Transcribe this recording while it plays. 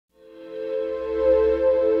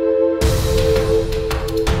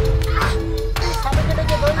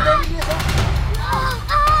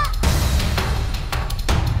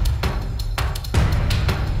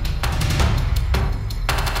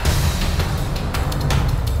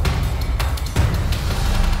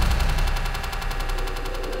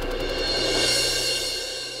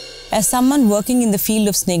As someone working in the field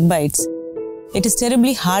of snake bites, it is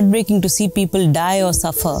terribly heartbreaking to see people die or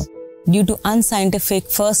suffer due to unscientific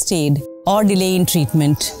first aid or delay in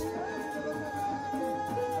treatment.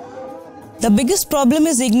 The biggest problem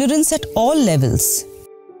is ignorance at all levels.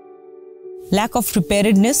 Lack of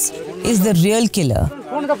preparedness is the real killer.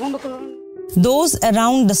 Those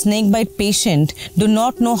around the snakebite patient do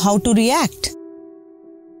not know how to react.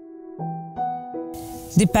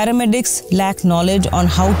 The paramedics lack knowledge on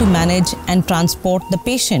how to manage and transport the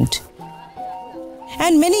patient.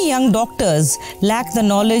 And many young doctors lack the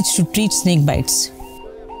knowledge to treat snake bites.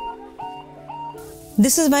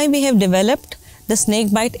 This is why we have developed the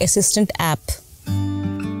Snakebite Assistant App.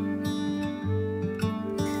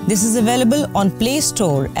 This is available on Play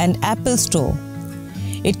Store and Apple Store.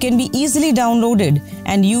 It can be easily downloaded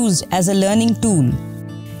and used as a learning tool.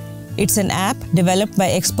 It's an app developed by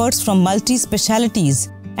experts from multi-specialties,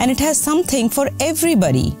 and it has something for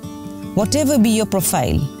everybody, whatever be your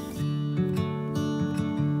profile.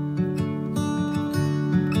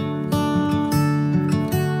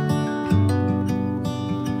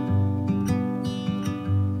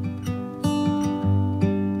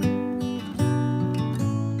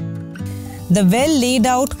 The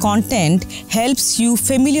well-laid-out content helps you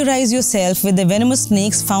familiarize yourself with the venomous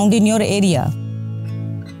snakes found in your area.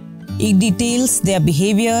 It details their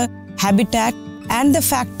behavior, habitat, and the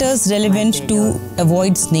factors relevant to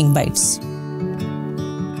avoid snake bites.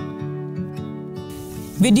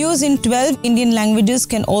 Videos in 12 Indian languages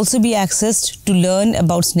can also be accessed to learn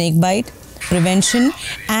about snake bite, prevention,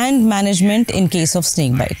 and management in case of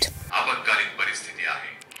snake bite.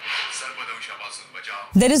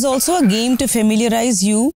 There is also a game to familiarize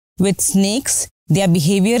you with snakes, their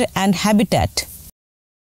behavior and habitat.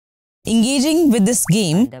 Engaging with this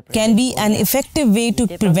game can be an effective way to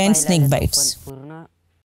prevent snake bites.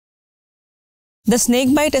 The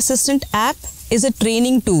Snakebite Assistant App is a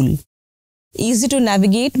training tool, easy to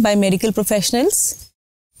navigate by medical professionals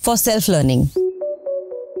for self-learning.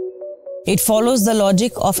 It follows the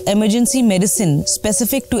logic of emergency medicine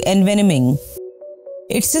specific to envenoming.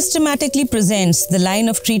 It systematically presents the line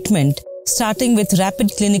of treatment, starting with rapid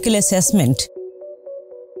clinical assessment.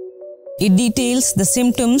 It details the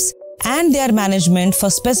symptoms and their management for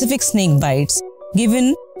specific snake bites,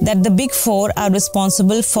 given that the Big Four are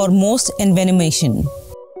responsible for most envenomation.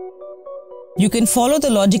 You can follow the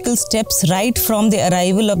logical steps right from the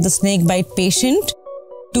arrival of the snake bite patient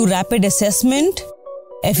to rapid assessment,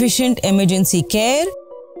 efficient emergency care,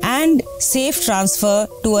 and safe transfer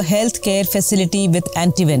to a healthcare facility with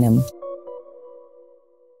antivenom.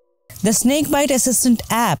 The Snakebite Assistant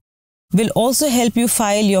app will also help you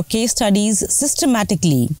file your case studies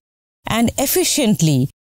systematically and efficiently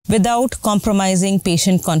without compromising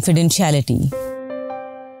patient confidentiality.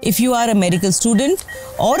 If you are a medical student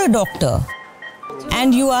or a doctor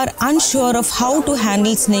and you are unsure of how to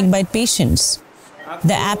handle snakebite patients,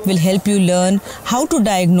 the app will help you learn how to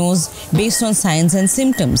diagnose based on signs and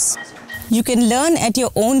symptoms. You can learn at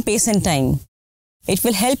your own pace and time. It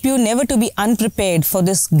will help you never to be unprepared for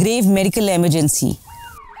this grave medical emergency.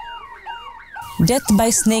 Death by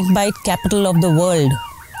snakebite capital of the world.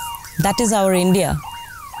 That is our India.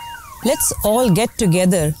 Let's all get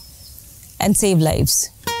together and save lives.